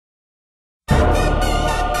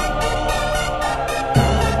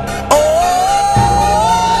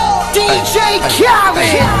DJ Khaled,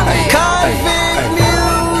 Convict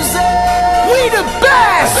Music. We the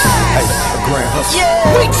best.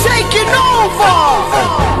 We taking over.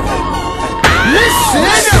 Listen.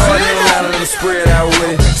 Spread out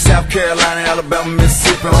with it. South Carolina, Alabama,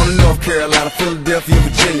 Mississippi, on to North Carolina, Philadelphia,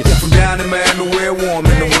 Virginia. From down in Miami where it's warm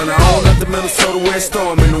in the winter, on up to Minnesota where it's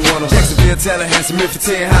storm in the winter. Jacksonville, Tallahassee, Memphis,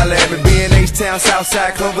 10, holla at me. B&H-Town,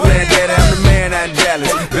 Southside, Cloverland, daddy, I'm the man out in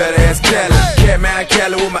Dallas. Better ask Cali. Catman,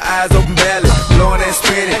 Cali with my eyes open valley. Blowing and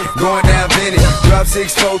spinning, going down Vinny. Drop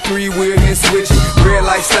 6, 4, 3, wheel and switch it. Red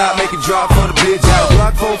light stop, make it drop for the bitch out.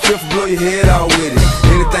 Block 4, 5th, blow your head out with it.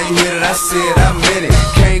 Anything you hear that I said, I meant it.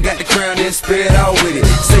 Kane got the crown, then spit out with it.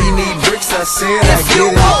 Say you need bricks, I said I get it. If you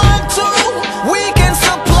want to, we can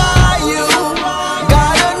supply you.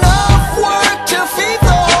 Got enough work to feed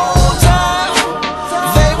the whole town.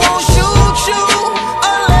 They won't shoot you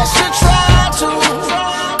unless you try to.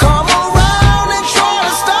 Come around and try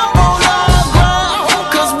to stop on our ground,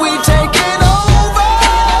 cause we taking over.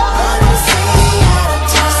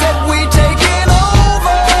 Said we taking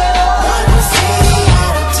over.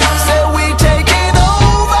 Said we taking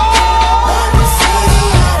over.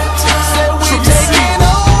 Said we taking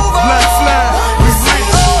over.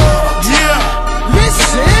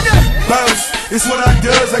 It's what I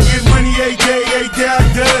does, I get money every day I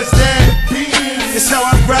does that. It's how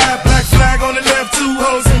I ride, black flag on the left, 2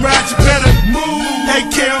 hoes and ride, you better move.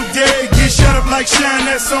 AK, I'm dead, get shut up like shine,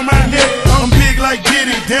 that's on my neck. I'm big like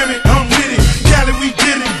Diddy, damn it, I'm with it. Cali, we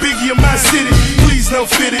did it, Biggie of my city. Please no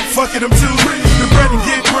fit it, fuck it, I'm too pretty. The bread and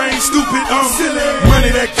get brain, stupid, silly.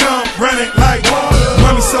 Money that come, run it like water.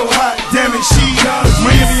 Mommy so hot, damn it, she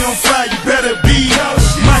Miami on fire, you better be.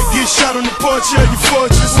 Might get shot on the porch of your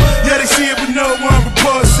fortress. Yeah, they see it, but no one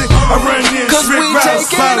reports it. I run in, strip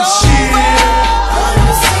routes, about shit.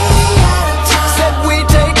 Said we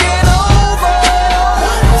taking over.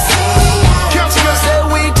 Said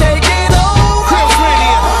we taking over.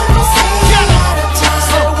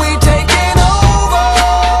 Said we taking over.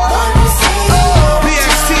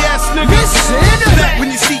 BXTS, nigga. Listen.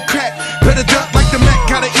 When you see crack, better duck like the Mac,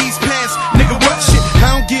 gotta ease past. Nigga, what shit?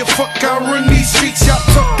 I don't give a fuck, I run these streets. Y'all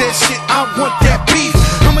talk that shit, I want that beef.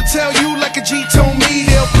 I'ma tell you like a G told me,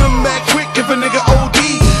 they'll come back quick if a nigga OD.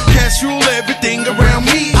 Cash rule everything around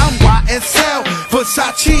me. I'm YSL,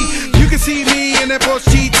 Versace. You can see me in that Porsche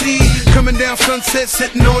GT, coming down Sunset,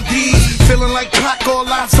 sitting on D, feeling like Pac, all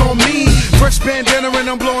eyes on me. Fresh bandana and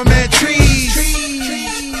I'm blowing mad trees.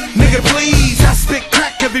 Nigga, please, I spit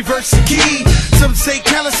crack every verse a key. Some say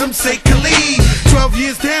Khaled, some say Khalid. 12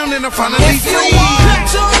 years down and I'm finally If you want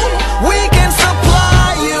to, we can supply